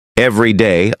Every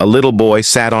day, a little boy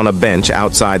sat on a bench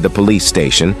outside the police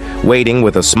station, waiting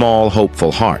with a small,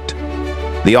 hopeful heart.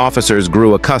 The officers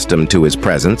grew accustomed to his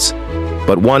presence,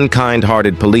 but one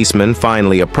kind-hearted policeman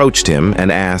finally approached him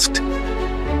and asked,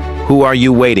 "Who are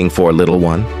you waiting for, little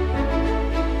one?"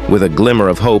 With a glimmer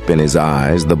of hope in his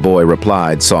eyes, the boy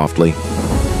replied softly,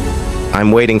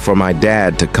 "I'm waiting for my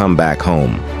dad to come back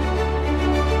home."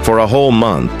 For a whole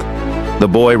month, the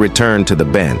boy returned to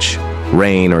the bench,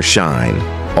 rain or shine,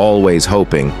 always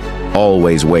hoping,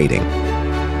 always waiting.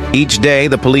 Each day,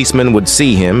 the policeman would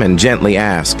see him and gently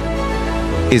ask,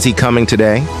 "Is he coming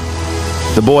today?"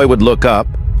 The boy would look up,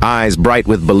 eyes bright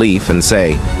with belief, and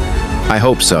say, "I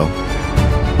hope so."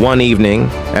 One evening,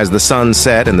 as the sun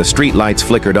set and the streetlights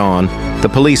flickered on,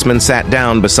 the policeman sat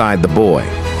down beside the boy.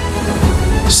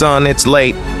 "Son, it's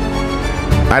late.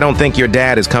 I don't think your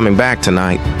dad is coming back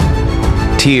tonight."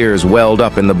 Tears welled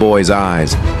up in the boy's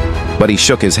eyes, but he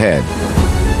shook his head.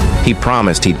 "He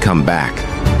promised he'd come back,"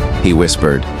 he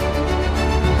whispered.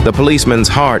 The policeman's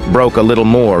heart broke a little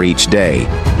more each day,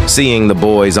 seeing the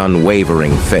boy's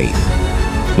unwavering faith.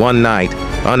 One night,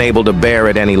 unable to bear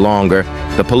it any longer,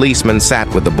 the policeman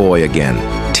sat with the boy again,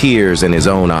 tears in his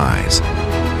own eyes.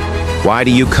 "Why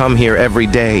do you come here every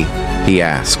day?" he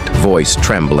asked, voice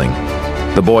trembling.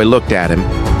 The boy looked at him,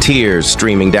 tears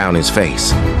streaming down his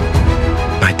face.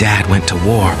 "My dad went to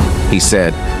war," he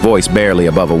said, voice barely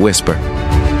above a whisper.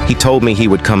 "He told me he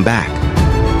would come back,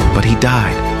 but he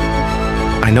died.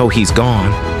 I know he's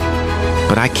gone,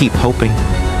 but I keep hoping.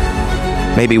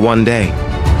 Maybe one day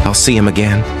I'll see him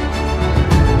again."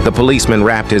 The policeman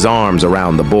wrapped his arms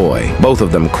around the boy, both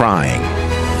of them crying.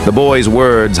 The boy's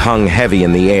words hung heavy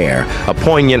in the air, a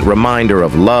poignant reminder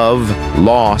of love,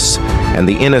 loss, and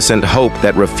the innocent hope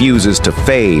that refuses to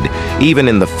fade, even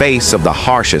in the face of the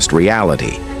harshest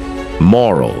reality.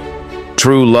 Moral.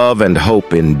 True love and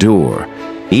hope endure,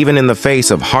 even in the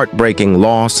face of heartbreaking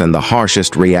loss and the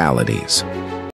harshest realities.